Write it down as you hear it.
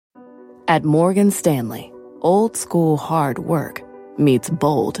At Morgan Stanley, old school hard work meets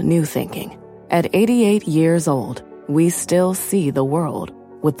bold new thinking. At 88 years old, we still see the world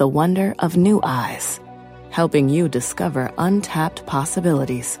with the wonder of new eyes, helping you discover untapped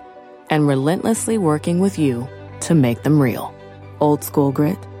possibilities and relentlessly working with you to make them real. Old school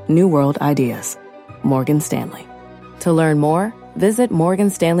grit, new world ideas. Morgan Stanley. To learn more, visit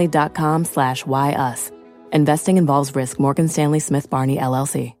morganstanley.com/whyus. Investing involves risk. Morgan Stanley Smith Barney,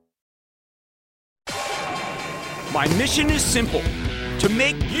 LLC. My mission is simple, to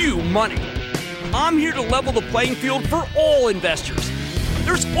make you money. I'm here to level the playing field for all investors.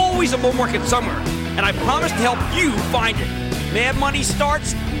 There's always a bull market somewhere, and I promise to help you find it. Mad Money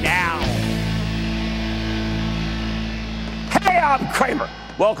starts now. Hey, I'm Cramer.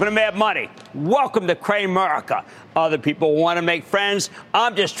 Welcome to Mad Money. Welcome to Cramerica. Other people want to make friends.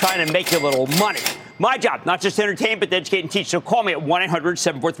 I'm just trying to make you a little money. My job, not just to entertain, but to educate and teach. So call me at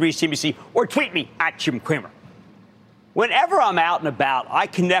 1-800-743-CNBC or tweet me at Jim Cramer. Whenever I'm out and about, I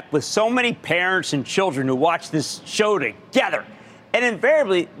connect with so many parents and children who watch this show together. And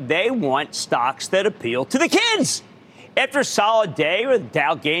invariably, they want stocks that appeal to the kids. After a solid day, where the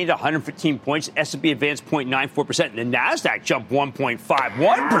Dow gained 115 points, S&P advanced 0.94%, and the Nasdaq jumped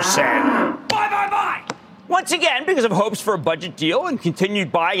 1.51%. Bye. Once again, because of hopes for a budget deal and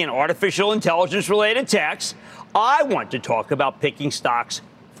continued buying in artificial intelligence-related techs, I want to talk about picking stocks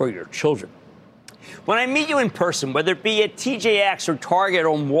for your children. When I meet you in person, whether it be at TJX or Target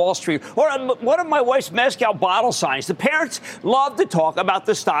on Wall Street or one of my wife's Mezcal bottle signs, the parents love to talk about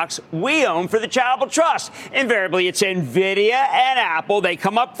the stocks we own for the charitable trust. Invariably, it's NVIDIA and Apple. They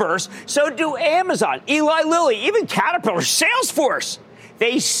come up first. So do Amazon, Eli Lilly, even Caterpillar, Salesforce.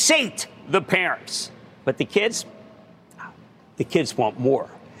 They sate the parents. But the kids want more.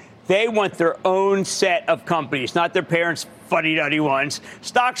 They want their own set of companies, not their parents' fuddy-duddy ones.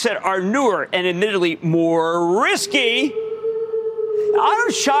 Stocks that are newer and admittedly more risky. I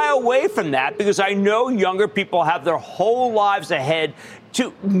don't shy away from that because I know younger people have their whole lives ahead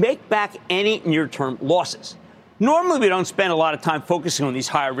to make back any near-term losses. Normally, we don't spend a lot of time focusing on these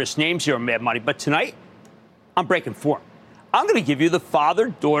higher-risk names here on Mad Money, but tonight, I'm breaking form. I'm going to give you the father,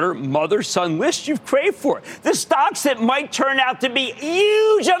 daughter, mother, son list you've craved for. The stocks that might turn out to be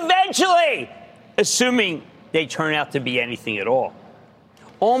huge eventually, assuming they turn out to be anything at all.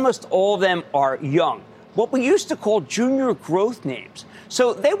 Almost all of them are young, what we used to call junior growth names.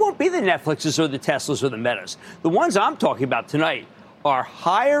 So they won't be the Netflixes or the Teslas or the Metas. The ones I'm talking about tonight are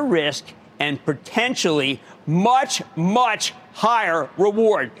higher risk and potentially much, much higher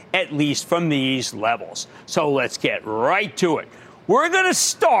reward, at least from these levels. So let's get right to it. We're going to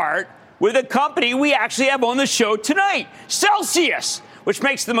start with a company we actually have on the show tonight, Celsius, which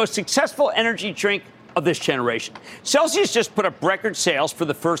makes the most successful energy drink of this generation. Celsius just put up record sales for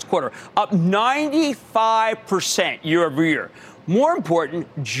the first quarter, up 95% year over year. More important,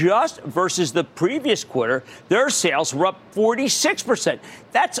 just versus the previous quarter, their sales were up 46%.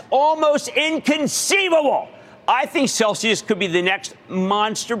 That's almost inconceivable. I think Celsius could be the next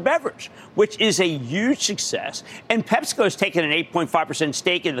monster beverage, which is a huge success. And PepsiCo has taken an 8.5%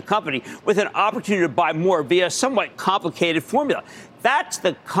 stake in the company with an opportunity to buy more via a somewhat complicated formula. That's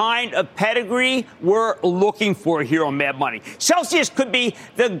the kind of pedigree we're looking for here on Mad Money. Celsius could be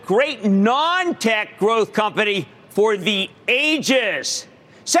the great non-tech growth company for the ages.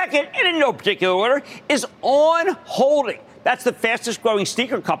 Second, and in no particular order, is On Holding. That's the fastest growing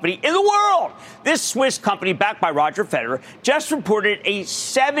sneaker company in the world. This Swiss company, backed by Roger Federer, just reported a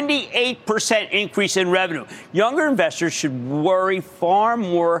 78% increase in revenue. Younger investors should worry far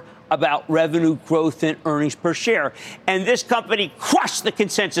more about revenue growth than earnings per share. And this company crushed the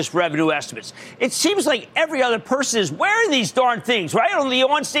consensus revenue estimates. It seems like every other person is wearing these darn things, right? On the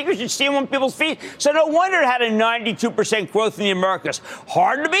On sneakers, you see them on people's feet. So no wonder it had a 92% growth in the Americas.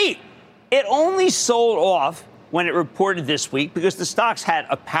 Hard to beat. It only sold off when it reported this week because the stocks had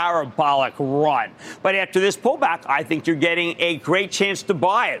a parabolic run. But after this pullback, I think you're getting a great chance to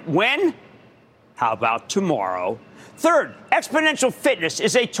buy it. When? How about tomorrow? Third, Exponential Fitness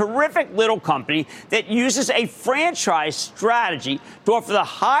is a terrific little company that uses a franchise strategy to offer the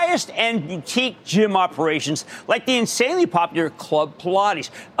highest-end boutique gym operations like the insanely popular Club Pilates,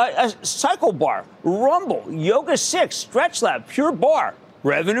 a Cycle Bar, Rumble, Yoga 6, Stretch Lab, Pure Bar.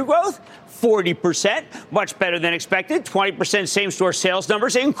 Revenue growth, 40%, much better than expected. 20% same-store sales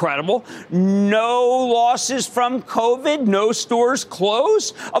numbers, incredible. No losses from COVID, no stores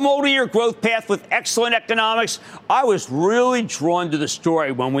closed. A multi-year growth path with excellent economics. I was really drawn to the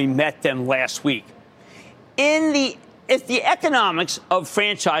story when we met them last week. If the economics of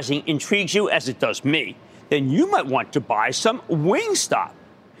franchising intrigues you, as it does me, then you might want to buy some Wingstop.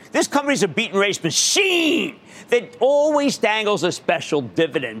 This company's a beat and race machine that always dangles a special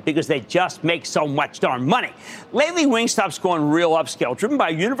dividend because they just make so much darn money. Lately, Wingstop's gone real upscale, driven by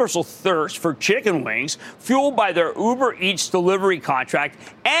a universal thirst for chicken wings, fueled by their Uber Eats delivery contract,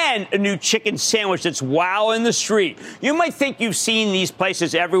 and a new chicken sandwich that's wowing the street. You might think you've seen these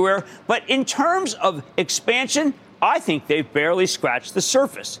places everywhere, but in terms of expansion, I think they've barely scratched the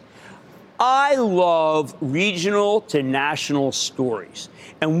surface. I love regional to national stories,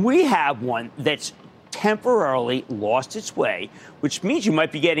 and we have one that's temporarily lost its way, which means you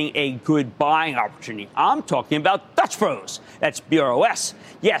might be getting a good buying opportunity. I'm talking about Dutch Bros. That's BROS.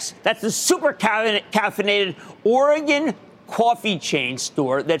 Yes, that's the super caffeinated Oregon coffee chain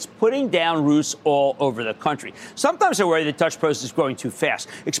store that's putting down roots all over the country. Sometimes I worry that Dutch Bros is growing too fast,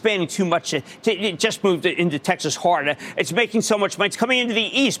 expanding too much. It just moved into Texas hard. It's making so much money. It's coming into the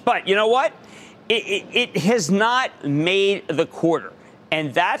East. But you know what? It has not made the quarter.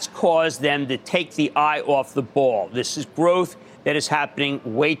 And that's caused them to take the eye off the ball. This is growth that is happening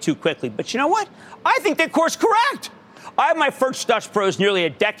way too quickly. But you know what? I think they're course correct. I had my first Dutch Bros nearly a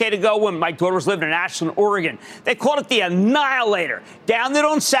decade ago when my daughter was living in Ashland, Oregon. They called it the Annihilator. Downed it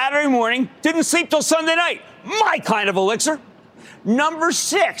on Saturday morning, didn't sleep till Sunday night. My kind of elixir. Number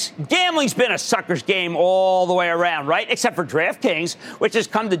 6, gambling's been a sucker's game all the way around, right? Except for DraftKings, which has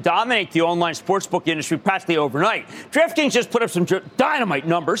come to dominate the online sportsbook industry practically overnight. DraftKings just put up some dynamite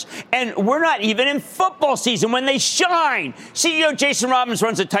numbers, and we're not even in football season when they shine. CEO Jason Robbins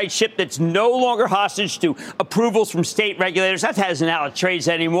runs a tight ship that's no longer hostage to approvals from state regulators. That hasn't how it trades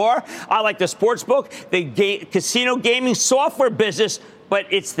anymore. I like the sportsbook, the casino gaming software business, but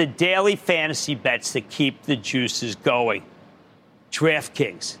it's the daily fantasy bets that keep the juices going.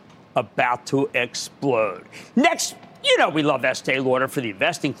 DraftKings, about to explode. Next, you know we love Estee Lauder for the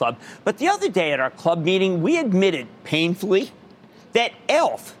investing club, but the other day at our club meeting, we admitted painfully that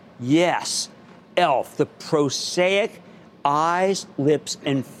e.l.f., yes, e.l.f., the prosaic eyes, lips,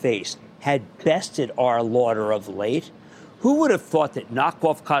 and face, had bested our Lauder of late. Who would have thought that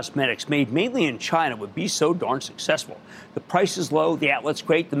knockoff cosmetics made mainly in China would be so darn successful? The price is low, the outlet's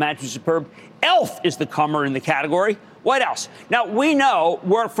great, the match is superb. e.l.f. is the comer in the category. What else? Now, we know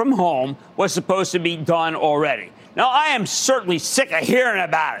work from home was supposed to be done already. Now, I am certainly sick of hearing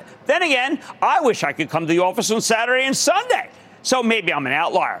about it. Then again, I wish I could come to the office on Saturday and Sunday. So maybe I'm an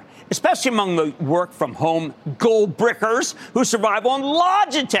outlier, especially among the work-from-home gold brickers who survive on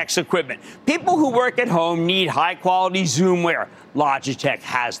Logitech's equipment. People who work at home need high-quality Zoom wear. Logitech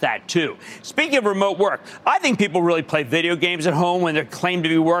has that, too. Speaking of remote work, I think people really play video games at home when they're claimed to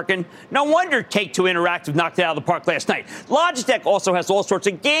be working. No wonder Take-Two Interactive knocked it out of the park last night. Logitech also has all sorts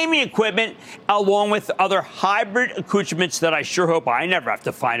of gaming equipment, along with other hybrid accoutrements that I sure hope I never have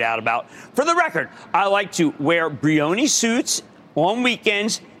to find out about. For the record, I like to wear Brioni suits on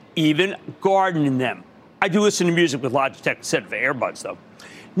weekends, even garden in them. I do listen to music with Logitech instead of earbuds, though.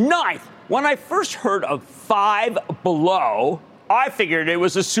 9th, when I first heard of Five Below, I figured it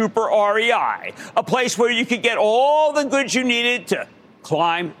was a super REI, a place where you could get all the goods you needed to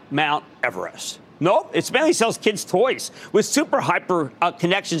climb Mount Everest. No, it mainly sells kids' toys with super hyper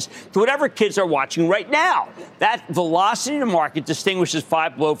connections to whatever kids are watching right now. That velocity to market distinguishes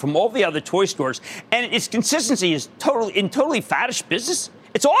Five Below from all the other toy stores, and its consistency is totally faddish business.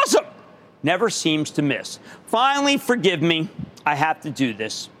 It's awesome. Never seems to miss. Finally, forgive me. I have to do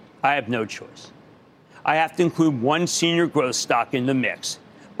this. I have no choice. I have to include one senior growth stock in the mix,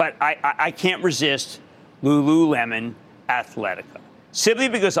 but I can't resist Lululemon Athletica. Simply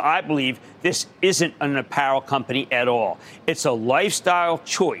because I believe this isn't an apparel company at all. It's a lifestyle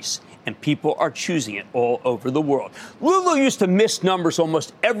choice, and people are choosing it all over the world. Lulu used to miss numbers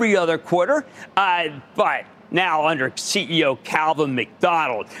almost every other quarter, but now under CEO Calvin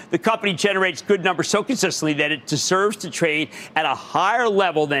McDonald, the company generates good numbers so consistently that it deserves to trade at a higher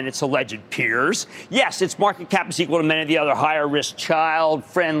level than its alleged peers. Yes, its market cap is equal to many of the other higher-risk,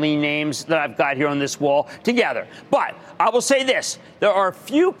 child-friendly names that I've got here on this wall together. But I will say this. There are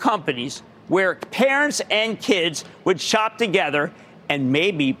few companies where parents and kids would shop together and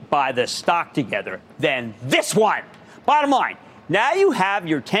maybe buy the stock together than this one. Bottom line. Now you have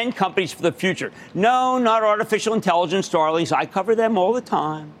your 10 companies for the future. No, not artificial intelligence darlings. I cover them all the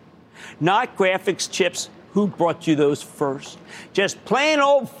time. Not graphics chips. Who brought you those first? Just plain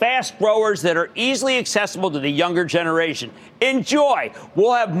old fast growers that are easily accessible to the younger generation. Enjoy.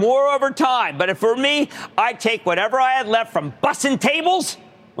 We'll have more over time. But if for me, I take whatever I had left from bussing tables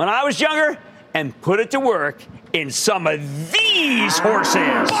when I was younger and put it to work in some of these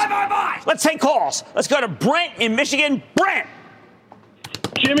horses. Bye. Let's take calls. Let's go to Brent in Michigan. Brent.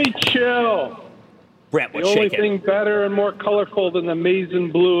 Jimmy, chill. Brent, what's The only shaking? thing better and more colorful than the maize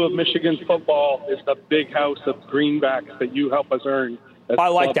and blue of Michigan football is the big house of greenbacks that you help us earn. I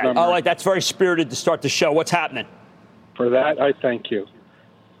like that. That's very spirited to start the show. What's happening? For that, I thank you.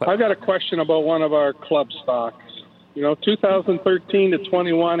 I've got a question about one of our club stocks. 2013 to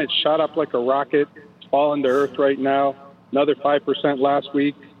 21, it shot up like a rocket. It's fallen to earth right now. Another 5% last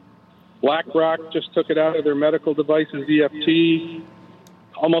week. BlackRock just took it out of their medical devices EFT.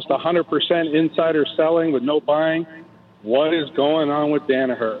 Almost 100% insider selling with no buying. What is going on with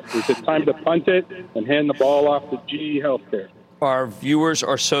Danaher? Is it time to punt it and hand the ball off to GE Healthcare? Our viewers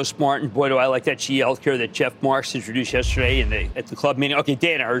are so smart, and boy, do I like that GE Healthcare that Jeff Marks introduced yesterday at the club meeting. Okay,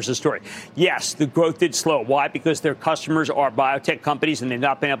 Dana, here's the story. Yes, the growth did slow. Why? Because their customers are biotech companies, and they've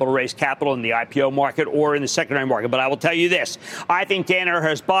not been able to raise capital in the IPO market or in the secondary market. But I will tell you this. I think Danaher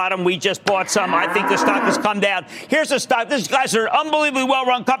has bottomed. We just bought some. I think the stock has come down. Here's the stock. These guys are an unbelievably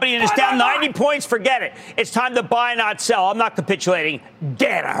well-run company, and it's down 90 points. Forget it. It's time to buy, not sell. I'm not capitulating.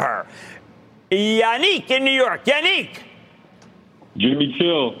 Danaher. Yannick in New York. Yannick. Jimmy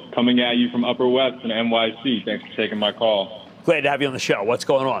Chill coming at you from Upper West and NYC. Thanks for taking my call. Glad to have you on the show. What's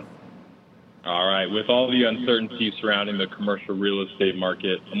going on? All right. With all the uncertainty surrounding the commercial real estate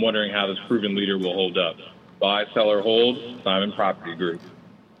market, I'm wondering how this proven leader will hold up. Buy, sell, or hold, Simon Property Group.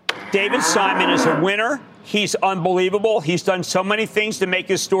 David Simon is a winner. He's unbelievable. He's done so many things to make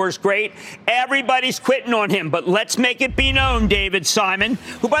his stores great. Everybody's quitting on him, but let's make it be known, David Simon,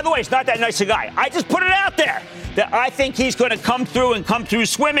 who, by the way, is not that nice a guy. I just put it out there that I think he's going to come through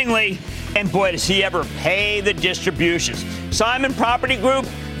swimmingly. And boy, does he ever pay the distributions. Simon Property Group,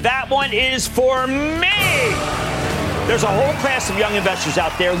 that one is for me. There's a whole class of young investors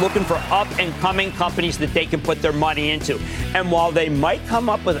out there looking for up-and-coming companies that they can put their money into. And while they might come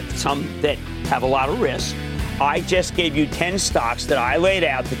up with some that have a lot of risk, I just gave you 10 stocks that I laid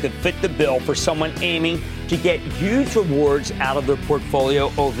out that could fit the bill for someone aiming to get huge rewards out of their portfolio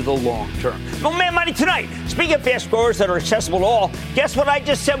over the long term. No Mad Money tonight. Speaking of fast growers that are accessible to all, guess what I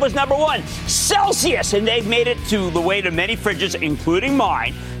just said was number one? Celsius. And they've made it to the way to many fridges, including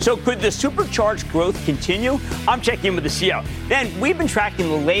mine. So could the supercharged growth continue? I'm checking in with the CEO. Then we've been tracking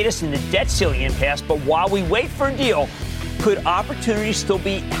the latest in the debt ceiling impasse, but while we wait for a deal, could opportunities still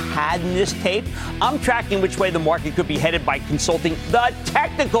be had in this tape? I'm tracking which way the market could be headed by consulting the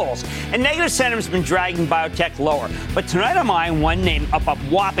technicals. And negative sentiment's been dragging biotech lower. But tonight I'm eyeing one name up a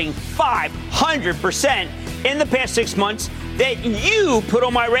whopping 500% in the past 6 months that you put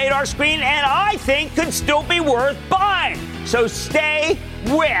on my radar screen and I think could still be worth buying. So stay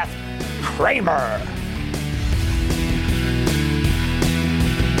with Cramer.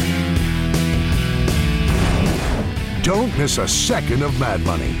 Don't miss a second of Mad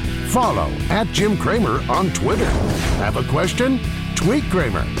Money. Follow @Jim Cramer on Twitter. Have a question? Tweet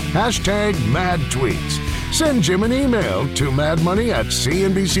Cramer. #MadTweets. Send Jim an email to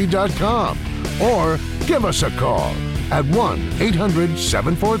madmoney@cnbc.com or give us a call at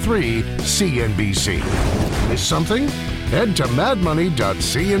 1-800-743-CNBC. Miss something? Head to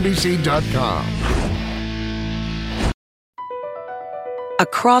madmoney.cnbc.com.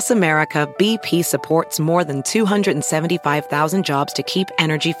 Across America, BP supports more than 275,000 jobs to keep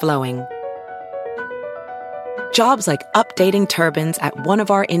energy flowing. Jobs like updating turbines at one of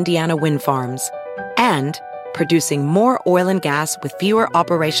our Indiana wind farms and producing more oil and gas with fewer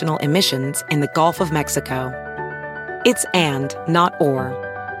operational emissions in the Gulf of Mexico. It's and, not or.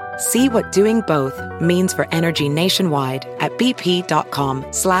 See what doing both means for energy nationwide at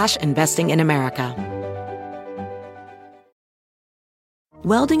bp.com/investing in America.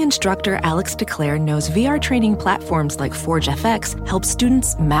 Welding instructor Alex DeClaire knows VR training platforms like ForgeFX help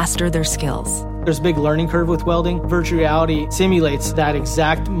students master their skills. There's a big learning curve with welding. Virtual reality simulates that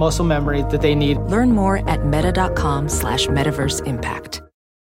exact muscle memory that they need. Learn more at meta.com/metaverse impact.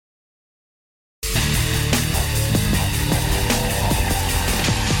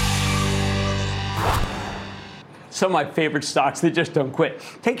 Some of my favorite stocks that just don't quit.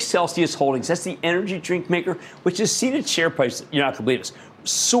 Take Celsius Holdings. That's the energy drink maker, which has seen its share price, you're not going to believe this,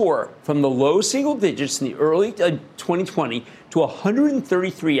 soar from the low single digits in the early 2020 to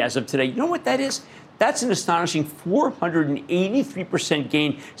 133 as of today. You know what that is? That's an astonishing 483%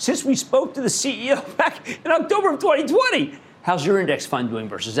 gain since we spoke to the CEO back in October of 2020. How's your index fund doing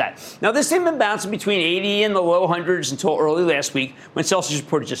versus that? Now, this thing been bouncing between 80 and the low hundreds until early last week when Celsius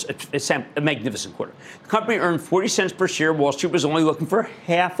reported just a magnificent quarter. The company earned 40 cents per share. Wall Street was only looking for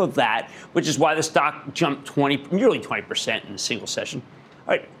half of that, which is why the stock jumped nearly 20% in a single session.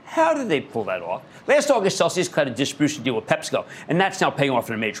 All right, how did they pull that off? Last August, Celsius cut a distribution deal with PepsiCo, and that's now paying off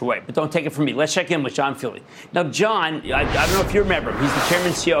in a major way. But don't take it from me. Let's check in with John Feely. Now, John, I don't know if you remember him. He's the chairman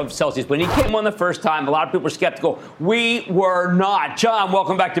and CEO of Celsius. When he came on the first time, a lot of people were skeptical. We were not. John,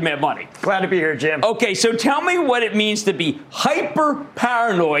 welcome back to Mad Money. Glad to be here, Jim. Okay, so tell me what it means to be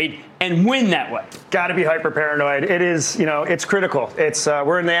hyper-paranoid and win that way. Got to be hyper-paranoid. It is, it's critical. It's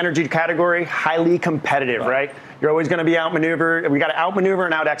we're in the energy category, highly competitive, right? You're always going to be outmaneuvered. We got to outmaneuver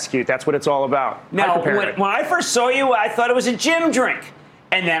and out-execute. That's what it's all about. Now, when I first saw you, I thought it was a gym drink.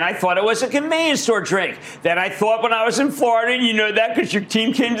 And then I thought it was a convenience store drink. Then I thought when I was in Florida, and you know that because your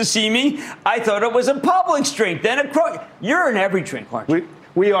team came to see me, I thought it was a Publix drink. Then you're in every drink, aren't you?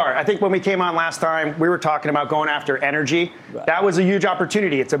 We are. I think when we came on last time, we were talking about going after energy. Right. That was a huge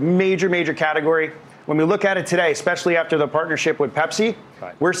opportunity. It's a major, major category. When we look at it today, especially after the partnership with Pepsi,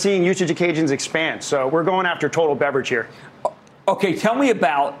 we're seeing usage occasions expand. So we're going after total beverage here. Okay, tell me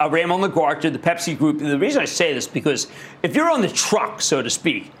about Raymond Lagarde, the Pepsi Group. The reason I say this because if you're on the truck, so to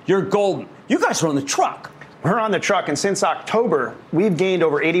speak, you're golden. You guys are on the truck. We're on the truck, and since October, we've gained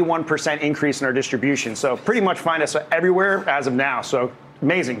over 81% increase in our distribution. So pretty much find us everywhere as of now. So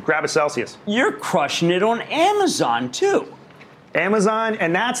amazing. Grab a Celsius. You're crushing it on Amazon, too. Amazon,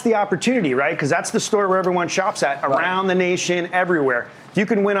 and that's the opportunity, right? Because that's the store where everyone shops at around the nation, everywhere. If you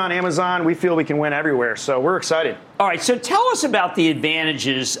can win on Amazon, we feel we can win everywhere. So we're excited. All right, so tell us about the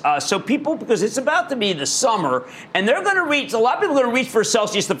advantages. Because it's about to be the summer, and they're going to reach, a lot of people are going to reach for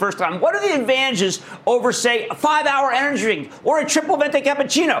Celsius the first time. What are the advantages over, say, a 5-hour energy drink or a triple venti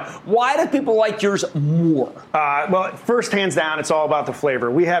cappuccino? Why do people like yours more? Well, first, hands down, it's all about the flavor.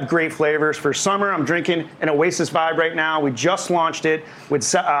 We have great flavors. For summer, I'm drinking an Oasis Vibe right now. We just launched it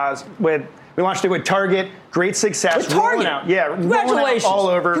we launched it with Target. Great success. With Target? Congratulations. All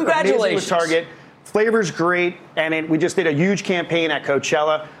over. Congratulations. Amazing with Target. Flavor's great. And we just did a huge campaign at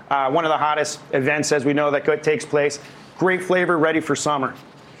Coachella, one of the hottest events, as we know, that takes place. Great flavor, ready for summer.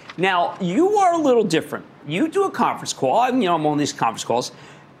 Now, you are a little different. You do a conference call. I'm on these conference calls.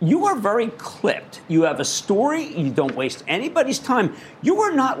 You are very clipped. You have a story. You don't waste anybody's time. You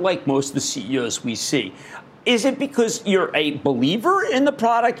are not like most of the CEOs we see. Is it because you're a believer in the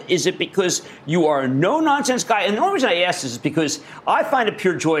product? Is it because you are a no-nonsense guy? And the only reason I ask this is because I find it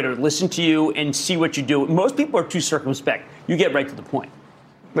pure joy to listen to you and see what you do. Most people are too circumspect. You get right to the point.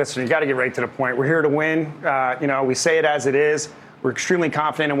 Listen, you got to get right to the point. We're here to win. We say it as it is. We're extremely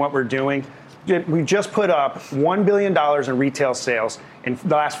confident in what we're doing. We just put up $1 billion in retail sales in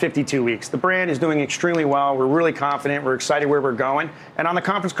the last 52 weeks. The brand is doing extremely well. We're really confident. We're excited where we're going. And on the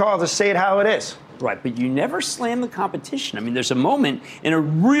conference call, I'll just say it how it is. Right, but you never slam the competition. I mean, there's a moment in a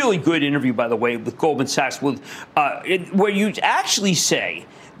really good interview, by the way, with Goldman Sachs, where you actually say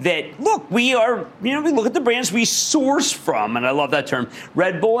that, look, we look at the brands we source from, and I love that term,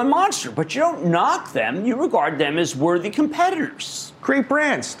 Red Bull and Monster, but you don't knock them. You regard them as worthy competitors. Great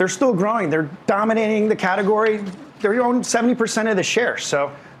brands. They're still growing. They're dominating the category. They're own 70% of the share.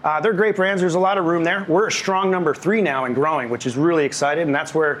 So they're great brands. There's a lot of room there. We're a strong number 3 now and growing, which is really excited. And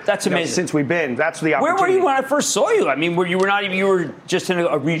that's where that's amazing. Since we've been, that's the opportunity. Where were you when I first saw you? I mean, you were just in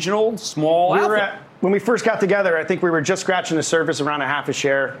a regional, small outfit. When we first got together, I think we were just scratching the surface around a half a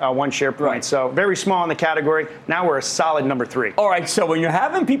share, 1 share point. Right. So very small in the category. Now we're a solid number 3. All right. So when you're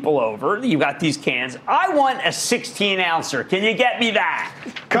having people over, you got these cans. I want a 16-ouncer. Can you get me that?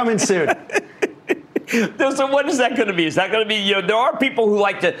 Coming soon. So what is that going to be? Is that going to be, there are people who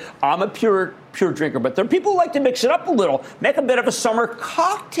like to, I'm a pure drinker, but there are people who like to mix it up a little, make a bit of a summer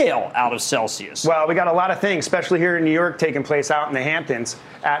cocktail out of Celsius. Well, we got a lot of things, especially here in New York, taking place out in the Hamptons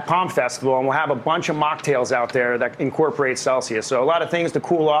at Palm Festival, and we'll have a bunch of mocktails out there that incorporate Celsius. So a lot of things to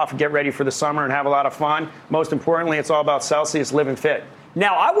cool off, get ready for the summer, and have a lot of fun. Most importantly, it's all about Celsius living fit.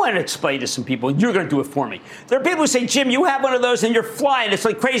 Now, I want to explain to some people, and you're going to do it for me. There are people who say, Jim, you have one of those and you're flying. It's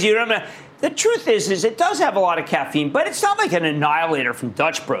like crazy. You don't know. The truth is it does have a lot of caffeine, but it's not like an Annihilator from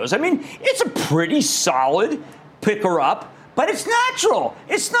Dutch Bros. I mean, it's a pretty solid picker-up, but it's natural.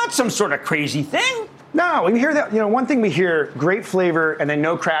 It's not some sort of crazy thing. No, we hear that. One thing we hear, great flavor and then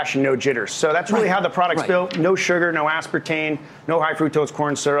no crash and no jitters. So that's really how the product's built. No sugar, no aspartame, no high fructose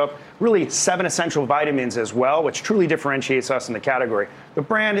corn syrup. Really 7 essential vitamins as well, which truly differentiates us in the category. The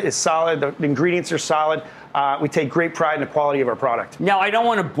brand is solid. The ingredients are solid. We take great pride in the quality of our product. Now, I don't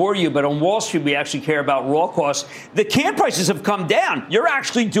want to bore you, but on Wall Street, we actually care about raw costs. The can prices have come down. You're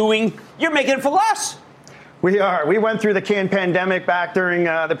making it for less. We are. We went through the can pandemic back during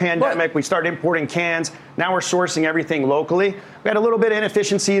the pandemic. What? We started importing cans. Now we're sourcing everything locally. We had a little bit of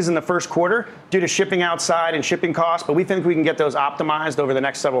inefficiencies in the first quarter due to shipping outside and shipping costs, but we think we can get those optimized over the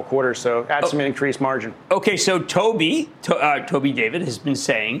next several quarters, so add some increased margin. Okay, so Toby David has been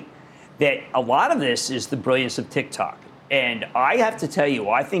saying that a lot of this is the brilliance of TikTok. And I have to tell you,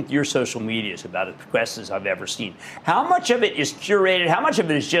 I think your social media is about as progressive as I've ever seen. How much of it is curated? How much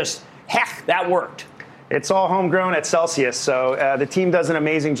of it is just, heck, that worked? It's all homegrown at Celsius, so the team does an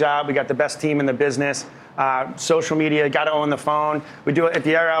amazing job. We got the best team in the business. Social media, got to own the phone. We do it. If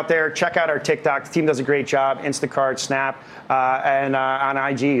you're out there, check out our TikTok. The team does a great job. Instacart, Snap, and on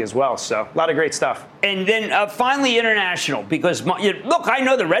IG as well. So a lot of great stuff. And then finally, international, because look, I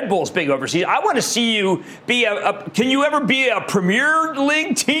know the Red Bull's big overseas. I want to see you be can you ever be a Premier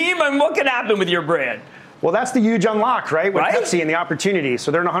League team? And what can happen with your brand? Well, that's the huge unlock, right? With Pepsi and the opportunity.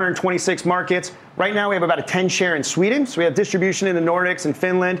 So they're in 126 markets. Right now, we have about a 10 share in Sweden. So we have distribution in the Nordics and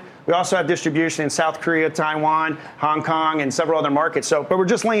Finland. We also have distribution in South Korea, Taiwan, Hong Kong, and several other markets. But we're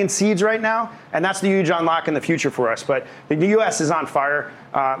just laying seeds right now, and that's the huge unlock in the future for us. But the U.S. is on fire.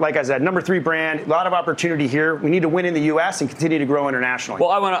 Like I said, number 3 brand, a lot of opportunity here. We need to win in the U.S. and continue to grow internationally.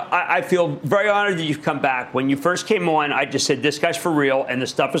 Well, I feel very honored that you've come back. When you first came on, I just said, this guy's for real, and the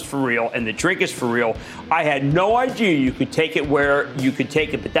stuff is for real, and the drink is for real. I had no idea you could take it where you could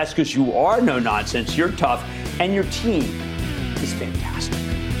take it, but that's because you are no nonsense. You're tough, and your team is fantastic.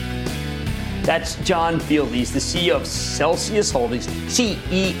 That's John Field. He's the CEO of Celsius Holdings,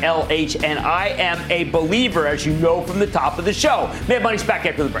 CELH, and I am a believer, as you know from the top of the show. Mad Money's back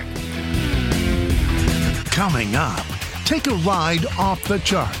after the break. Coming up, take a ride off the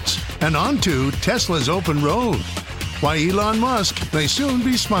charts and onto Tesla's open road. Why Elon Musk may soon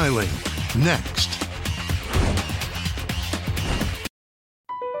be smiling. Next.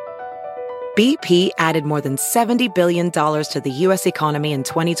 BP added more than $70 billion to the U.S. economy in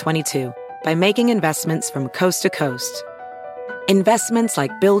 2022 by making investments from coast to coast. Investments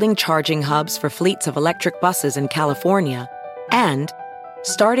like building charging hubs for fleets of electric buses in California and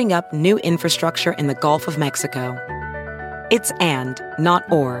starting up new infrastructure in the Gulf of Mexico. It's and, not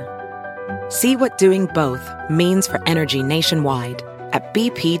or. See what doing both means for energy nationwide at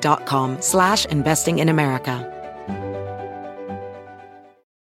bp.com/investing in America.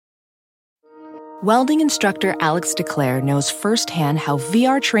 Welding instructor Alex DeClaire knows firsthand how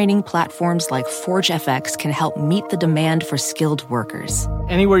VR training platforms like ForgeFX can help meet the demand for skilled workers.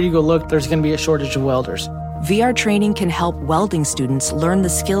 Anywhere you go look, there's going to be a shortage of welders. VR training can help welding students learn the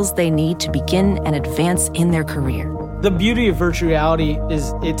skills they need to begin and advance in their career. The beauty of virtual reality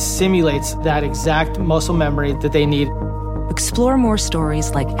is it simulates that exact muscle memory that they need. Explore more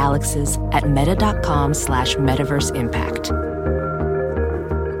stories like Alex's at meta.com/metaverseimpact.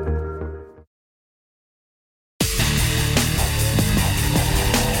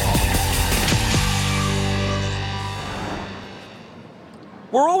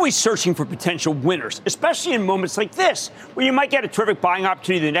 We're always searching for potential winners, especially in moments like this, where you might get a terrific buying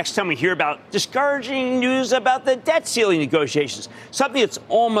opportunity the next time we hear about discouraging news about the debt ceiling negotiations, something that's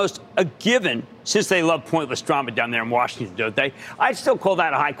almost a given since they love pointless drama down there in Washington, don't they? I'd still call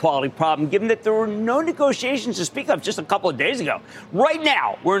that a high-quality problem, given that there were no negotiations to speak of just a couple of days ago. Right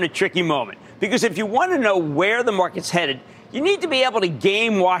now, we're in a tricky moment, because if you want to know where the market's headed, you need to be able to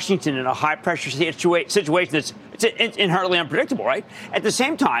game Washington in a high-pressure situation that's inherently unpredictable, right? At the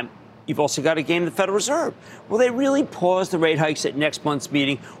same time, you've also got to game the Federal Reserve. Will they really pause the rate hikes at next month's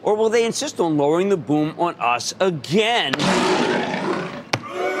meeting, or will they insist on lowering the boom on us again?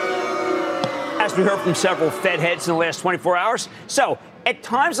 As we heard from several Fed heads in the last 24 hours. So, at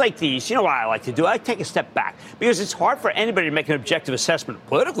times like these, you know what I like to do? I take a step back, because it's hard for anybody to make an objective assessment of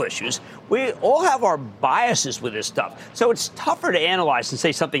political issues. We all have our biases with this stuff, so it's tougher to analyze and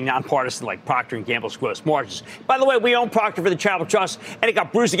say something nonpartisan like Procter & Gamble's gross margins. By the way, we own Procter for the Travel Trust, and it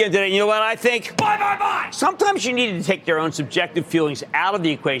got bruised again today. And you know what I think? Bye. Sometimes you need to take your own subjective feelings out of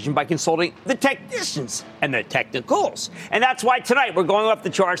the equation by consulting the technicians and the technicals. And that's why tonight we're going off the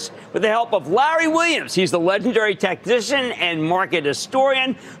charts with the help of Larry Williams. He's the legendary technician and market historian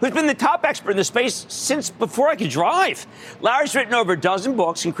who's been the top expert in the space since before I could drive. Larry's written over a dozen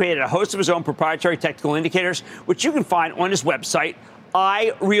books and created a host of his own proprietary technical indicators, which you can find on his website,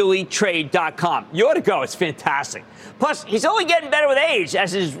 ireallytrade.com. You ought to go. It's fantastic. Plus, he's only getting better with age,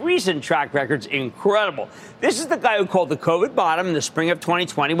 as his recent track record's incredible. This is the guy who called the COVID bottom in the spring of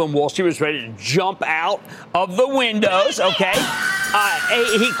 2020 when Wall Street was ready to jump out of the windows, okay?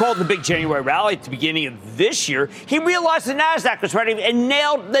 He called the big January rally at the beginning of this year. He realized the NASDAQ was ready and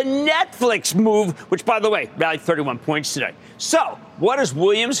nailed the Netflix move, which, by the way, rallied 31 points today. So, what does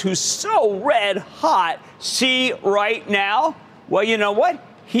Williams, who's so red hot, see right now? Well, you know what?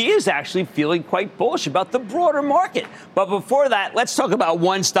 He is actually feeling quite bullish about the broader market. But before that, let's talk about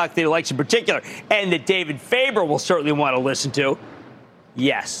one stock that he likes in particular and that David Faber will certainly want to listen to.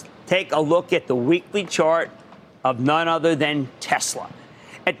 Yes, take a look at the weekly chart of none other than Tesla.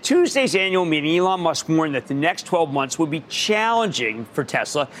 At Tuesday's annual meeting, Elon Musk warned that the next 12 months would be challenging for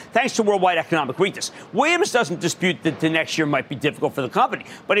Tesla thanks to worldwide economic weakness. Williams doesn't dispute that the next year might be difficult for the company,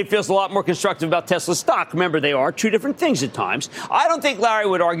 but he feels a lot more constructive about Tesla's stock. Remember, they are two different things at times. I don't think Larry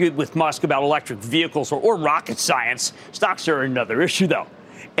would argue with Musk about electric vehicles or rocket science. Stocks are another issue, though.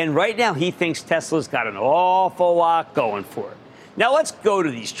 And right now, he thinks Tesla's got an awful lot going for it. Now, let's go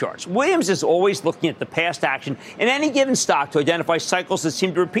to these charts. Williams is always looking at the past action in any given stock to identify cycles that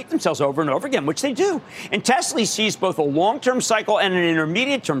seem to repeat themselves over and over again, which they do. And Tesla sees both a long-term cycle and an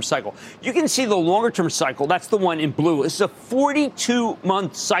intermediate-term cycle. You can see the longer-term cycle. That's the one in blue. This is a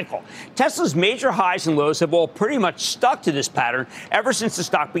 42-month cycle. Tesla's major highs and lows have all pretty much stuck to this pattern ever since the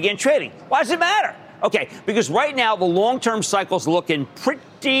stock began trading. Why does it matter? Okay, because right now the long-term cycle's looking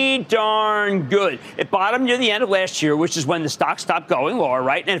pretty darn good. It bottomed near the end of last year, which is when the stock stopped going lower,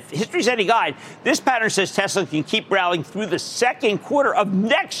 right? And if history's any guide, this pattern says Tesla can keep rallying through the second quarter of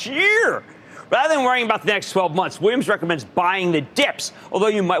next year. Rather than worrying about the next 12 months, Williams recommends buying the dips, although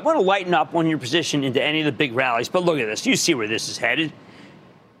you might want to lighten up on your position into any of the big rallies. But look at this. You see where this is headed.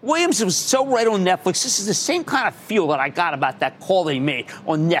 Williams was so right on Netflix. This is the same kind of feel that I got about that call they made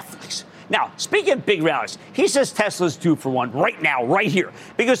on Netflix. Now, speaking of big rallies, he says Tesla's due for one right now, right here,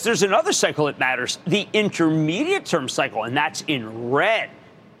 because there's another cycle that matters, the intermediate-term cycle, and that's in red.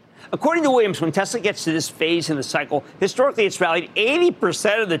 According to Williams, when Tesla gets to this phase in the cycle, historically it's rallied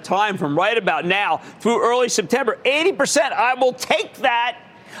 80% of the time from right about now through early September. 80%, I will take that.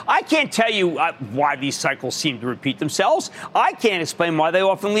 I can't tell you why these cycles seem to repeat themselves. I can't explain why they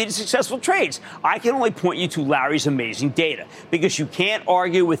often lead to successful trades. I can only point you to Larry's amazing data, because you can't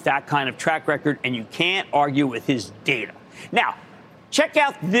argue with that kind of track record and you can't argue with his data. Now, check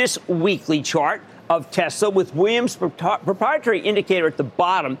out this weekly chart of Tesla with Williams' proprietary indicator at the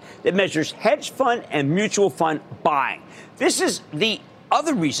bottom that measures hedge fund and mutual fund buying. This is the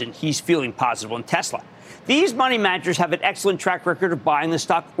other reason he's feeling positive on Tesla. These money managers have an excellent track record of buying the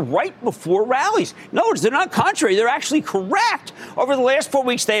stock right before rallies. In other words, they're not contrary. They're actually correct. Over the last 4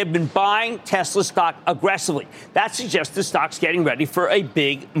 weeks, they have been buying Tesla stock aggressively. That suggests the stock's getting ready for a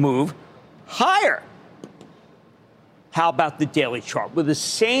big move higher. How about the daily chart with the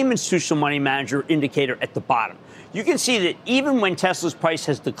same institutional money manager indicator at the bottom? You can see that even when Tesla's price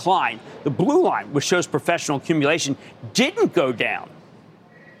has declined, the blue line, which shows professional accumulation, didn't go down.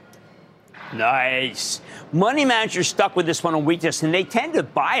 Nice. Money managers stuck with this one on weakness, and they tend to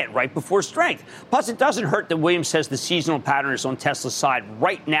buy it right before strength. Plus, it doesn't hurt that Williams says the seasonal pattern is on Tesla's side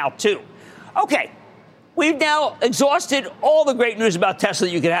right now, too. Okay, we've now exhausted all the great news about Tesla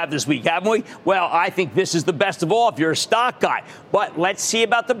that you could have this week, haven't we? Well, I think this is the best of all if you're a stock guy. But let's see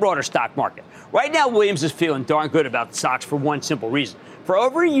about the broader stock market. Right now, Williams is feeling darn good about the stocks for one simple reason. For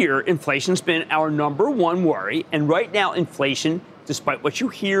over a year, inflation's been our number one worry, and right now, inflation, despite what you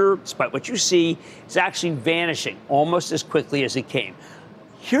hear, despite what you see, is actually vanishing almost as quickly as it came.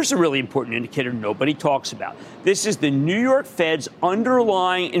 Here's a really important indicator nobody talks about. This is the New York Fed's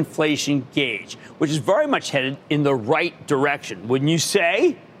underlying inflation gauge, which is very much headed in the right direction, wouldn't you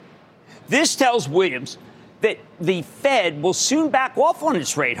say? This tells Williams that the Fed will soon back off on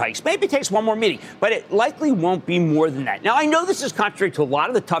its rate hikes. Maybe it takes one more meeting, but it likely won't be more than that. Now, I know this is contrary to a lot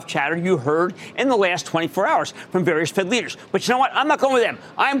of the tough chatter you heard in the last 24 hours from various Fed leaders. But you know what? I'm not going with them.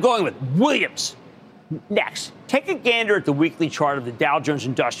 I'm going with Williams. Next, take a gander at the weekly chart of the Dow Jones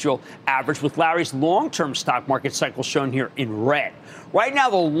Industrial Average with Larry's long-term stock market cycle shown here in red. Right now,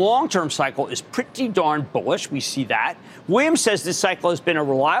 the long-term cycle is pretty darn bullish. We see that. Williams says this cycle has been a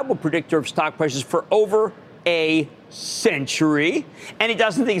reliable predictor of stock prices for over a century, and he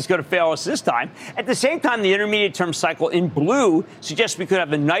doesn't think it's going to fail us this time. At the same time, the intermediate-term cycle in blue suggests we could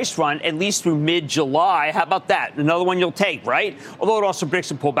have a nice run at least through mid-July. How about that? Another one you'll take, right? Although it also predicts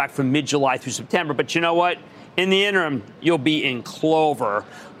a pullback from mid-July through September. But you know what? In the interim, you'll be in clover.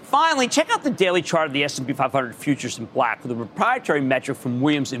 finally, check out the daily chart of the S&P 500 futures in black with a proprietary metric from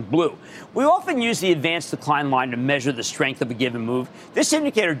Williams in blue. We often use the advanced decline line to measure the strength of a given move. This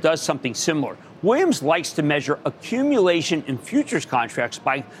indicator does something similar. Williams likes to measure accumulation in futures contracts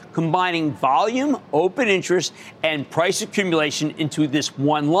by combining volume, open interest, and price accumulation into this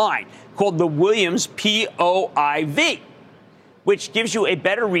one line called the Williams POIV, which gives you a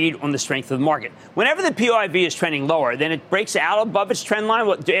better read on the strength of the market. Whenever the POIV is trending lower, then it breaks out above its trend line.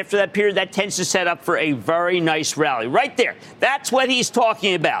 After that period, that tends to set up for a very nice rally. Right there. That's what he's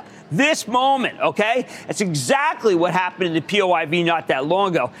talking about. This moment, okay? That's exactly what happened in the POIV not that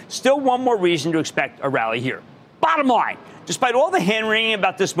long ago. Still one more reason to expect a rally here. Bottom line, despite all the hand-wringing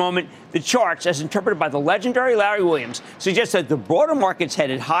about this moment, the charts, as interpreted by the legendary Larry Williams, suggest that the broader market's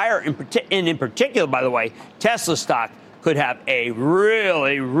headed higher, and in particular, by the way, Tesla stock could have a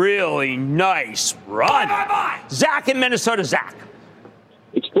really, really nice run. Zach in Minnesota. Zach.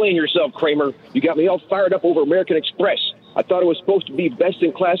 Explain yourself, Kramer. You got me all fired up over American Express. I thought it was supposed to be best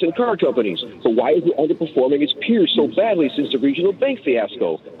in class in car companies. So why is it underperforming its peers so badly since the regional bank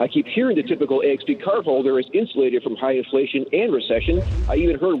fiasco? I keep hearing the typical AXP cardholder is insulated from high inflation and recession. I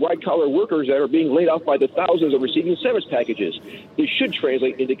even heard white-collar workers that are being laid off by the thousands are receiving severance packages. This should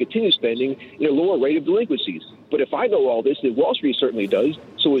translate into continued spending and a lower rate of delinquencies. But if I know all this, then Wall Street certainly does.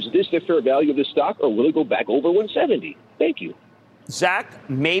 So is this the fair value of the stock, or will it go back over 170? Thank you. Zach,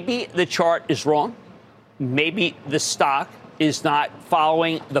 maybe the chart is wrong. Maybe the stock is not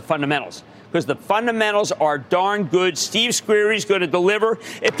following the fundamentals, because the fundamentals are darn good. Steve Squeery's going to deliver.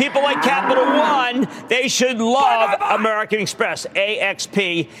 If people like Capital One, they should love American Express.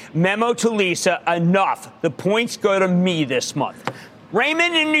 AXP, memo to Lisa, enough. The points go to me this month.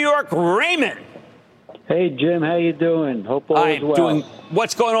 Raymond in New York. Raymond. Hey, Jim, how you doing? Hope all is well.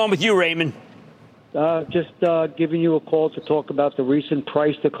 What's going on with you, Raymond? Just giving you a call to talk about the recent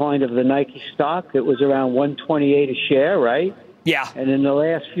price decline of the Nike stock. It was around $128 a share, right? Yeah. And in the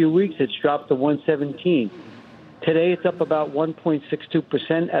last few weeks, it's dropped to $117. Today, it's up about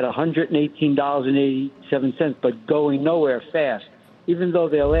 1.62% at $118.87, but going nowhere fast, even though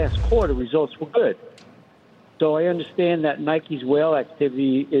their last quarter results were good. So I understand that Nike's whale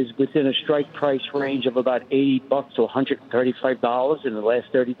activity is within a strike price range of about $80 to $135 in the last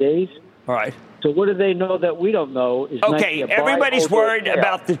 30 days. All right. So what do they know that we don't know? Is okay, everybody's worried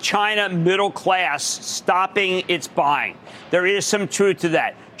about the China middle class stopping its buying. There is some truth to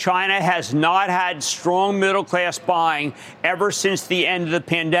that. China has not had strong middle class buying ever since the end of the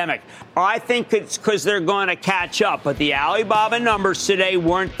pandemic. I think it's because they're going to catch up, but the Alibaba numbers today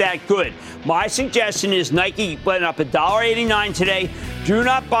weren't that good. My suggestion is Nike went up $1.89 today. Do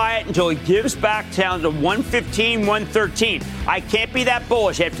not buy it until it gives back down to $115, $113. I can't be that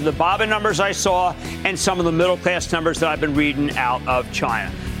bullish after the BABA numbers I saw and some of the middle class numbers that I've been reading out of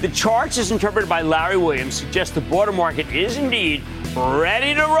China. The charts, as interpreted by Larry Williams, suggest the broader market is indeed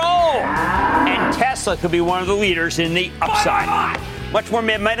ready to roll, and Tesla could be one of the leaders in the upside. Much more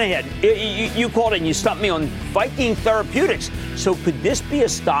money ahead. You called it and you stumped me on Viking Therapeutics. So could this be a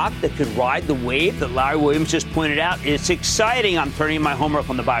stock that could ride the wave that Larry Williams just pointed out? It's exciting. I'm turning my homework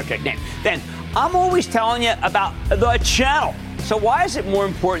on the biotech name. Then I'm always telling you about the channel. So why is it more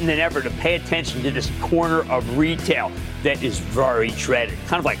important than ever to pay attention to this corner of retail that is very dreaded,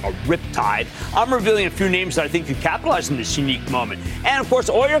 kind of like a riptide? I'm revealing a few names that I think could capitalize on this unique moment. And, of course,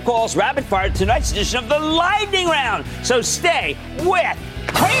 all your calls rapid fire to tonight's edition of the Lightning Round. So stay with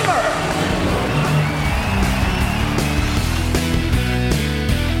Kramer.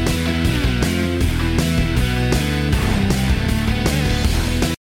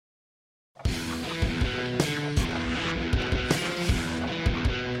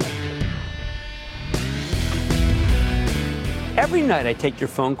 Every night I take your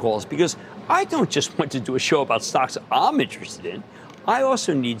phone calls because I don't just want to do a show about stocks I'm interested in. I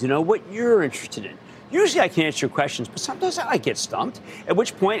also need to know what you're interested in. Usually I can answer your questions, but sometimes I get stumped, at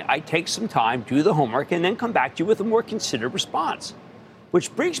which point I take some time, do the homework, and then come back to you with a more considered response.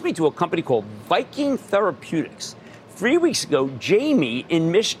 Which brings me to a company called Viking Therapeutics. 3 weeks ago, Jamie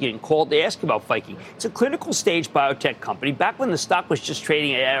in Michigan called to ask about Viking. It's a clinical stage biotech company back when the stock was just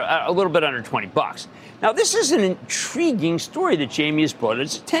trading at a little bit under $20. Now, this is an intriguing story that Jamie has brought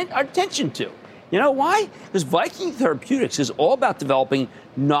our attention to. You know why? Because Viking Therapeutics is all about developing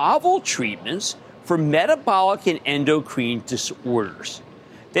novel treatments for metabolic and endocrine disorders.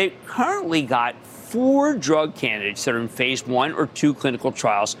 They've currently got 4 drug candidates that are in phase 1 or 2 clinical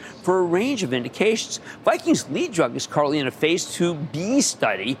trials for a range of indications. Viking's lead drug is currently in a phase 2B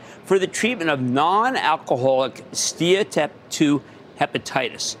study for the treatment of non-alcoholic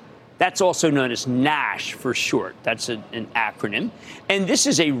steatohepatitis. That's also known as NASH for short. That's an acronym. And this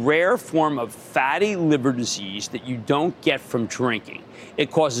is a rare form of fatty liver disease that you don't get from drinking. It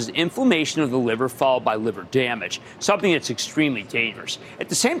causes inflammation of the liver followed by liver damage, something that's extremely dangerous. At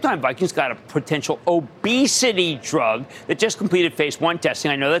the same time, Viking's got a potential obesity drug that just completed phase 1 testing.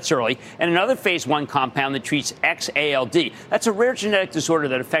 I know that's early. And another phase 1 compound that treats XALD. That's a rare genetic disorder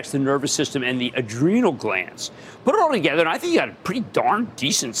that affects the nervous system and the adrenal glands. Put it all together, and I think you got a pretty darn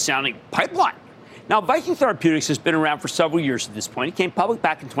decent sounding pipeline. Now, Viking Therapeutics has been around for several years at this point. It came public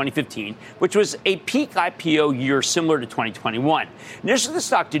back in 2015, which was a peak IPO year similar to 2021. Initially, the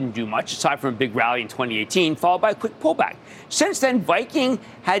stock didn't do much, aside from a big rally in 2018, followed by a quick pullback. Since then, Viking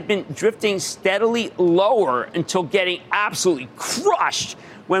had been drifting steadily lower until getting absolutely crushed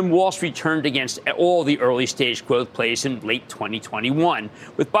when Wall Street turned against all the early-stage growth plays in late 2021,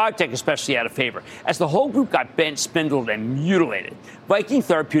 with biotech especially out of favor. As the whole group got bent, spindled, and mutilated, Viking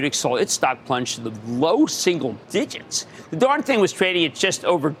Therapeutics saw its stock plunge to the low single digits. The darn thing was trading at just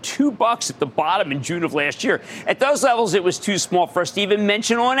over $2 at the bottom in June of last year. At those levels, it was too small for us to even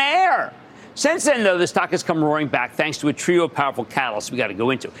mention on air. Since then, though, the stock has come roaring back thanks to a trio of powerful catalysts we got to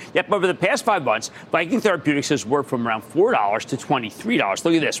go into. Yep, over the past 5 months, Viking Therapeutics has worked from around $4 to $23.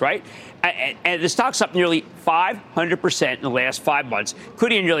 Look at this, right? And the stock's up nearly 500% in the last 5 months,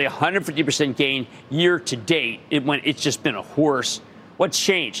 including a nearly 150% gain year to date. It's just been a horse. What's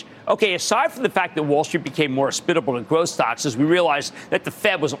changed? Okay, aside from the fact that Wall Street became more hospitable to growth stocks as we realized that the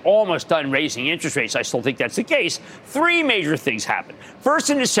Fed was almost done raising interest rates, I still think that's the case, 3 major things happened.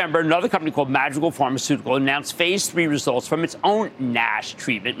 First, in December, another company called Madrigal Pharmaceutical announced phase 3 results from its own NASH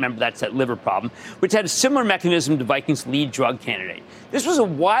treatment. Remember, that's that liver problem, which had a similar mechanism to Viking's lead drug candidate. This was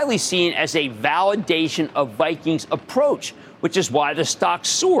widely seen as a validation of Viking's approach, which is why the stock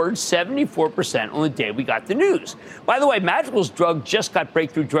soared 74% on the day we got the news. By the way, Madrigal's drug just got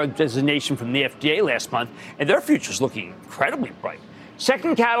breakthrough drug designation from the FDA last month, and their future's looking incredibly bright.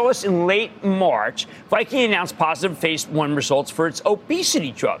 Second catalyst, in late March, Viking announced positive phase 1 results for its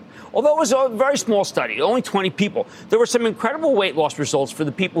obesity drug. Although it was a very small study, only 20 people, there were some incredible weight loss results for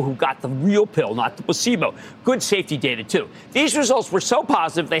the people who got the real pill, not the placebo. Good safety data, too. These results were so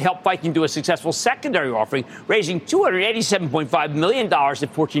positive, they helped Viking do a successful secondary offering, raising $287.5 million at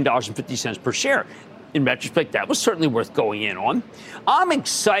 $14.50 per share. In retrospect, that was certainly worth going in on. I'm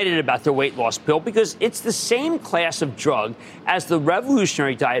excited about their weight loss pill because it's the same class of drug as the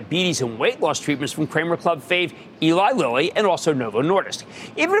revolutionary diabetes and weight loss treatments from Kramer Club fave Eli Lilly and also Novo Nordisk.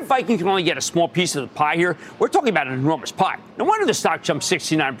 Even if Viking can only get a small piece of the pie here, we're talking about an enormous pie. No wonder the stock jumped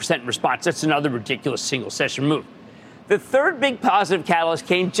 69% in response. That's another ridiculous single-session move. The third big positive catalyst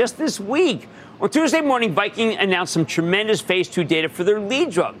came just this week. On Tuesday morning, Viking announced some tremendous phase 2 data for their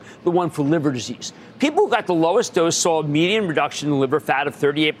lead drug, the one for liver disease. People who got the lowest dose saw a median reduction in liver fat of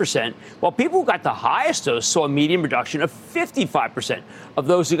 38%, while people who got the highest dose saw a median reduction of 55%. Of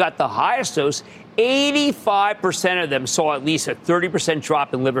those who got the highest dose, 85% of them saw at least a 30%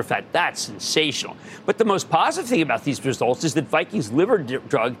 drop in liver fat. That's sensational. But the most positive thing about these results is that Viking's liver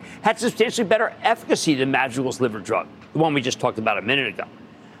drug had substantially better efficacy than Madrigal's liver drug, the one we just talked about a minute ago.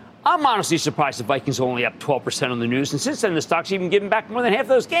 I'm honestly surprised the Vikings are only up 12% on the news, and since then the stock's even given back more than half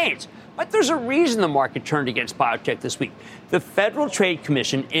those gains. But there's a reason the market turned against biotech this week. The Federal Trade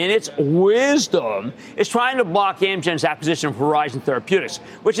Commission, in its wisdom, is trying to block Amgen's acquisition of Horizon Therapeutics,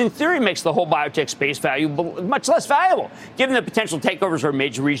 which in theory makes the whole biotech space much less valuable, given the potential takeovers are a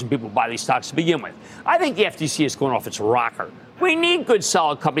major reason people buy these stocks to begin with. I think the FTC is going off its rocker. We need good,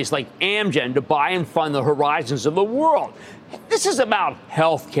 solid companies like Amgen to buy and fund the horizons of the world. This is about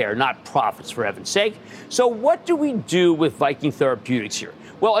health care, not profits, for heaven's sake. So what do we do with Viking Therapeutics here?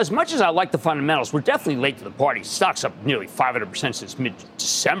 Well, as much as I like the fundamentals, we're definitely late to the party. Stock's up nearly 500% since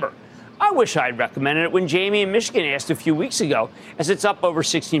mid-December. I wish I had recommended it when Jamie in Michigan asked a few weeks ago, as it's up over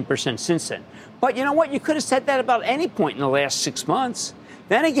 16% since then. But you know what? You could have said that about any point in the last 6 months.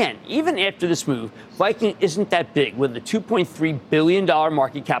 Then again, even after this move, Viking isn't that big, with a $2.3 billion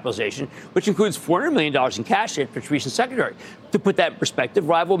market capitalization, which includes $400 million in cash after its recent secondary. To put that in perspective,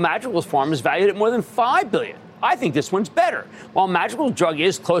 rival Madrigal's farm is valued at more than $5 billion. I think this one's better. While Madrigal's drug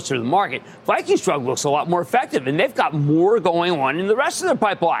is closer to the market, Viking's drug looks a lot more effective, and they've got more going on in the rest of their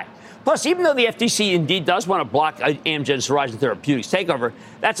pipeline. Plus, even though the FTC indeed does want to block Amgen's Horizon Therapeutics takeover,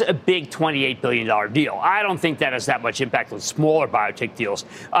 that's a big $28 billion deal. I don't think that has that much impact on smaller biotech deals.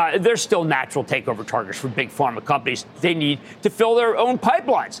 They're still natural takeover targets for big pharma companies they need to fill their own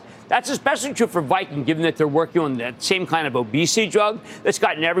pipelines. That's especially true for Viking, given that they're working on that same kind of obesity drug that's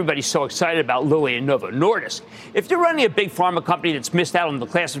gotten everybody so excited about Lilly and Novo Nordisk. If you're running a big pharma company that's missed out on the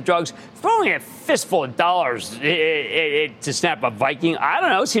class of drugs, throwing a fistful of dollars to snap up Viking, I don't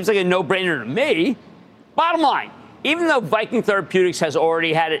know, seems like a no-brainer to me. Bottom line, even though Viking Therapeutics has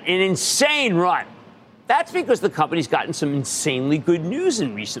already had an insane run, that's because the company's gotten some insanely good news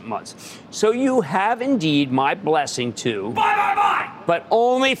in recent months. So you have indeed my blessing to buy, but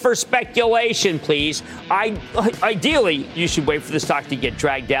only for speculation, please. Ideally, you should wait for the stock to get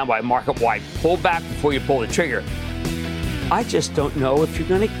dragged down by a market-wide pullback before you pull the trigger. I just don't know if you're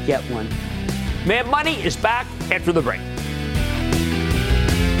going to get one. Mad Money is back after the break.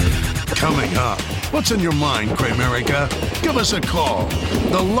 Coming up, what's in your mind, Cramerica? Give us a call.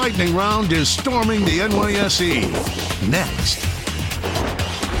 The lightning round is storming the NYSE. Next.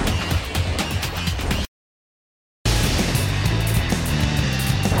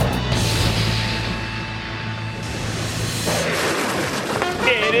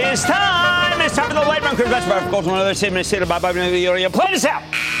 It is time. It's time for the lightning round. That's right. Gold one other statement. Play this out.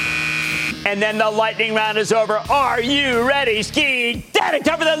 And then the lightning round is over. Are you ready, Ski Daddy?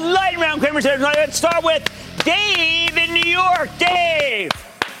 Time for the lightning round. Let's start with Dave in New York. Dave.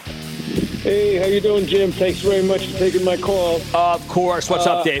 Hey, how you doing, Jim? Thanks very much for taking my call. Of course. What's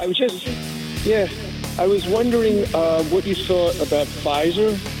up, Dave? I was wondering what you thought about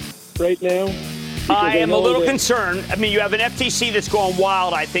Pfizer right now. I am a little concerned. I mean, you have an FTC that's going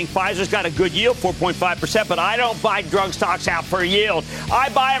wild, I think. Pfizer's got a good yield, 4.5%, but I don't buy drug stocks out for yield. I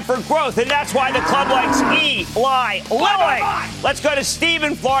buy them for growth, and that's why the club likes Eli Lilly. Let's go to Steve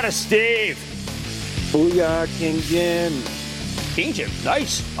in Florida. Steve. Booyah, King Jim. King Jim,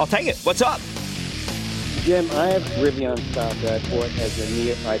 nice. I'll take it. What's up? Jim, I have Rivian stock that I bought as a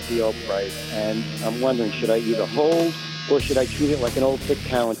near IPO price, and I'm wondering, should I either hold or should I treat it like an old thick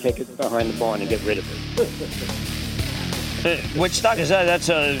cow and take it behind the barn and get rid of it? Which stock is that? That's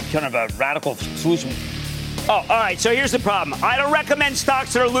a kind of a radical solution. Oh, all right. So here's the problem. I don't recommend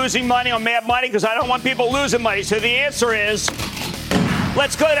stocks that are losing money on Mad Money because I don't want people losing money. So the answer is,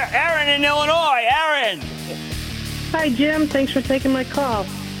 let's go to Aaron in Illinois. Aaron. Hi, Jim. Thanks for taking my call.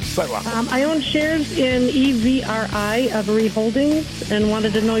 I own shares in EVRI of Holdings and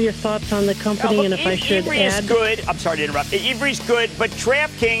wanted to know your thoughts on the company and if I should add. Is good. I'm sorry to interrupt. Ivry's good, but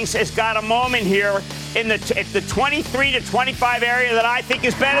DraftKings has got a moment here in the 23 to 25 area that I think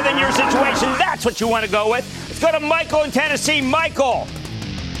is better than your situation. That's what you want to go with. Let's go to Michael in Tennessee. Michael.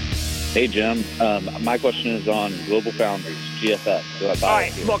 Hey, Jim. My question is on Global Foundries, GFS. All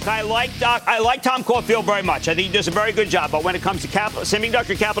right. Look, I like Tom Caulfield very much. I think he does a very good job. But when it comes to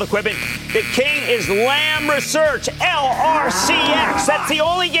semiconductor capital equipment, the king is Lam Research, LRCX. That's the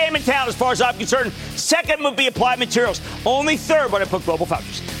only game in town as far as I'm concerned. Second would be Applied Materials. Only third when I put Global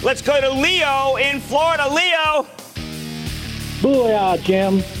Foundries. Let's go to Leo in Florida. Leo. Booyah,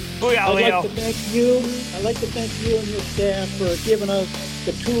 Jim. Booyah, Leo. I'd like to thank you and your staff for giving us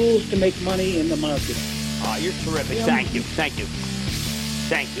the tools to make money in the market. Oh, you're terrific. Thank you.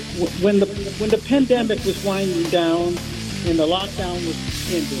 When the pandemic was winding down and the lockdown was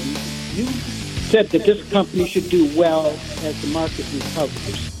ending, you said that this company should do well as the market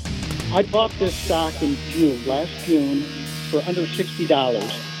recovers. I bought this stock in last June, for under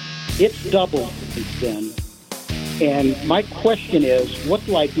 $60. It's doubled since then. And my question is, what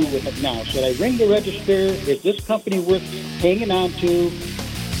do I do with it now? Should I ring the register? Is this company worth hanging on to?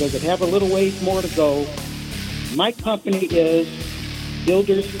 Does it have a little ways more to go? My company is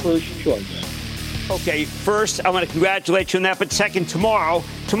Builder's First Choice. Okay, first, I want to congratulate you on that. But second, tomorrow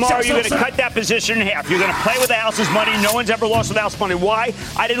you're going to cut that position in half. You're going to play with the house's money. No one's ever lost with the house money. Why?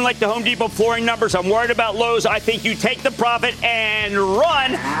 I didn't like the Home Depot flooring numbers. I'm worried about Lowe's. I think you take the profit and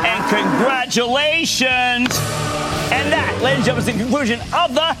run. And congratulations. And that, ladies and gentlemen, is the conclusion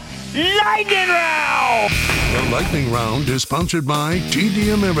of the Lightning Round. The Lightning Round is sponsored by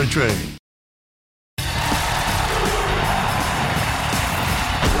TD Ameritrade.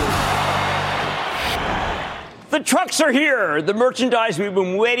 The trucks are here. The merchandise we've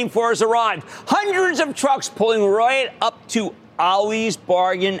been waiting for has arrived. Hundreds of trucks pulling right up to Ollie's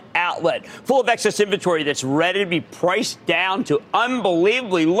Bargain Outlet, full of excess inventory that's ready to be priced down to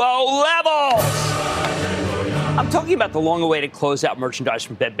unbelievably low levels. I'm talking about the long-awaited closeout merchandise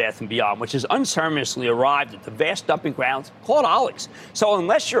from Bed Bath & Beyond, which has unceremoniously arrived at the vast dumping grounds called Ollie's. So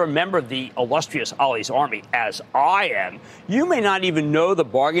unless you're a member of the illustrious Ollie's Army, as I am, you may not even know the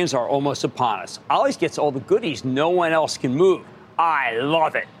bargains are almost upon us. Ollie's gets all the goodies no one else can move. I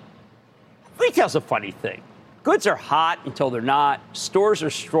love it. Retail's a funny thing. Goods are hot until they're not. Stores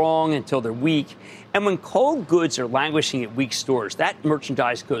are strong until they're weak. And when cold goods are languishing at weak stores, that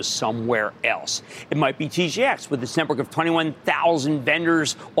merchandise goes somewhere else. It might be TJX with its network of 21,000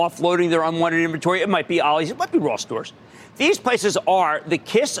 vendors offloading their unwanted inventory. It might be Ollie's. It might be Ross Stores. These places are the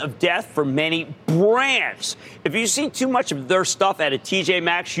kiss of death for many brands. If you see too much of their stuff at a TJ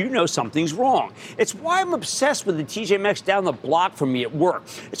Maxx, you know something's wrong. It's why I'm obsessed with the TJ Maxx down the block from me at work.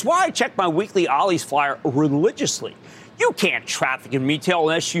 It's why I check my weekly Ollie's flyer religiously. You can't traffic in retail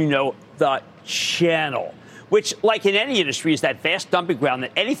unless you know the channel, which, like in any industry, is that vast dumping ground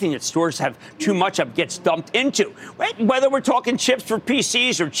that anything that stores have too much of gets dumped into. Whether we're talking chips for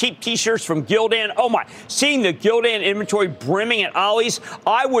PCs or cheap T-shirts from Gildan, oh my, seeing the Gildan inventory brimming at Ollie's,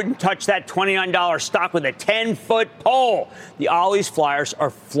 I wouldn't touch that $29 stock with a 10-foot pole. The Ollie's flyers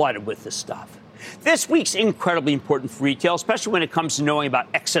are flooded with this stuff. This week's incredibly important for retail, especially when it comes to knowing about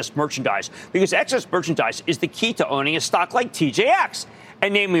excess merchandise, because excess merchandise is the key to owning a stock like TJX.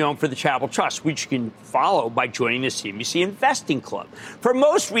 And name we own for the Charitable Trust, which you can follow by joining the CNBC Investing Club. For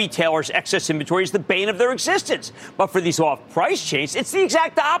most retailers, excess inventory is the bane of their existence. But for these off-price chains, it's the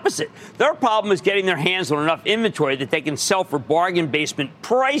exact opposite. Their problem is getting their hands on enough inventory that they can sell for bargain basement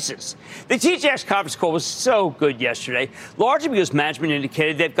prices. The TJX conference call was so good yesterday, largely because management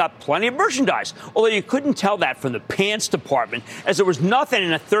indicated they've got plenty of merchandise, although you couldn't tell that from the pants department, as there was nothing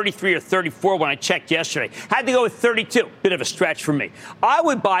in a 33 or 34 when I checked yesterday. Had to go with 32. Bit of a stretch for me. I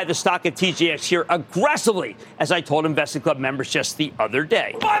would buy the stock of TJX here aggressively, as I told Investing Club members just the other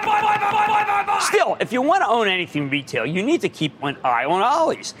day. Still, if you want to own anything retail, you need to keep an eye on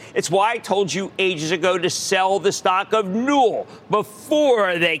Ollie's. It's why I told you ages ago to sell the stock of Newell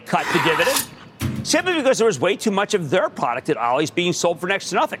before they cut the dividend. Simply because there was way too much of their product at Ollie's being sold for next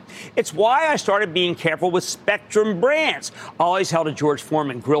to nothing. It's why I started being careful with Spectrum brands. Ollie's held a George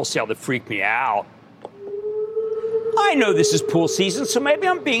Foreman grill sale that freaked me out. I know this is pool season, so maybe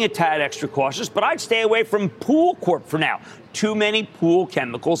I'm being a tad extra cautious, but I'd stay away from Pool Corp for now. Too many pool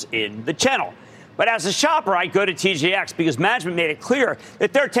chemicals in the channel. But as a shopper, I go to TJX because management made it clear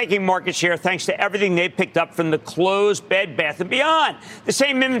that they're taking market share thanks to everything they picked up from the closed Bed Bath & Beyond, the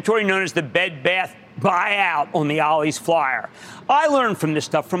same inventory known as the Bed Bath buyout on the Ollie's flyer. I learned from this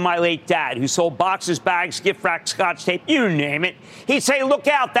stuff from my late dad, who sold boxes, bags, gift wraps, scotch tape, you name it. He'd say, look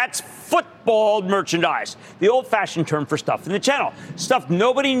out, that's football merchandise, the old-fashioned term for stuff in the channel. Stuff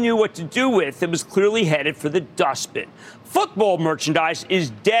nobody knew what to do with that was clearly headed for the dustbin. Football merchandise is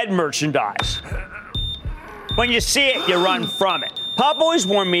dead merchandise. When you see it, you run from it. Pop always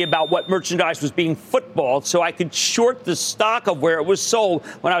warned me about what merchandise was being footballed so I could short the stock of where it was sold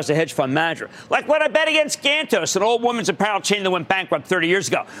when I was a hedge fund manager. Like when I bet against Gantos, an old women's apparel chain that went bankrupt 30 years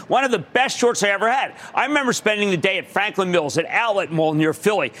ago. One of the best shorts I ever had. I remember spending the day at Franklin Mills, an outlet mall near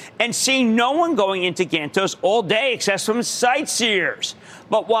Philly, and seeing no one going into Gantos all day except some sightseers.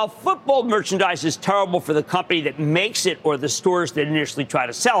 But while football merchandise is terrible for the company that makes it or the stores that initially try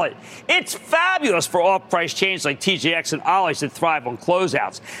to sell it, it's fabulous for off-price chains like TJX and Ollie's that thrive on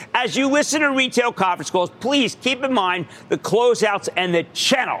closeouts. As you listen to retail conference calls, please keep in mind the closeouts and the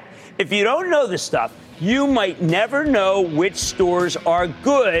channel. If you don't know this stuff, you might never know which stores are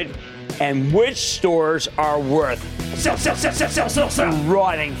good and which stores are worth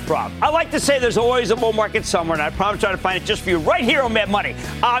running from. I like to say there's always a bull market somewhere, and I promise to try to find it just for you right here on Mad Money.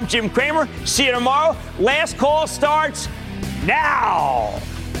 I'm Jim Cramer. See you tomorrow. Last call starts now.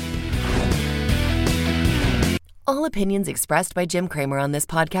 All opinions expressed by Jim Cramer on this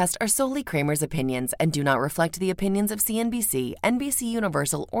podcast are solely Cramer's opinions and do not reflect the opinions of CNBC, NBC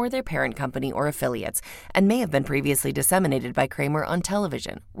Universal, or their parent company or affiliates, and may have been previously disseminated by Cramer on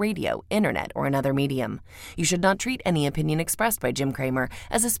television, radio, internet, or another medium. You should not treat any opinion expressed by Jim Cramer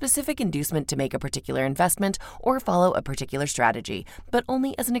as a specific inducement to make a particular investment or follow a particular strategy, but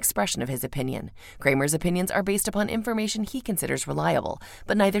only as an expression of his opinion. Cramer's opinions are based upon information he considers reliable,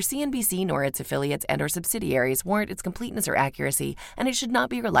 but neither CNBC nor its affiliates and or subsidiaries warrant its completeness or accuracy, and it should not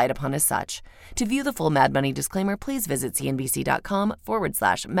be relied upon as such. To view the full Mad Money disclaimer, please visit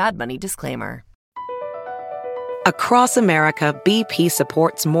cnbc.com/Mad Money disclaimer. Across America, BP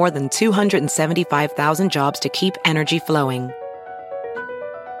supports more than 275,000 jobs to keep energy flowing.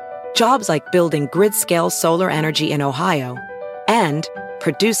 Jobs like building grid-scale solar energy in Ohio and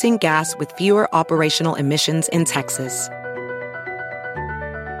producing gas with fewer operational emissions in Texas.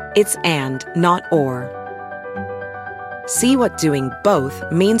 It's and, not or. See what doing both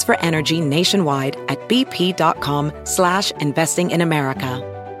means for energy nationwide at bp.com/investing in America.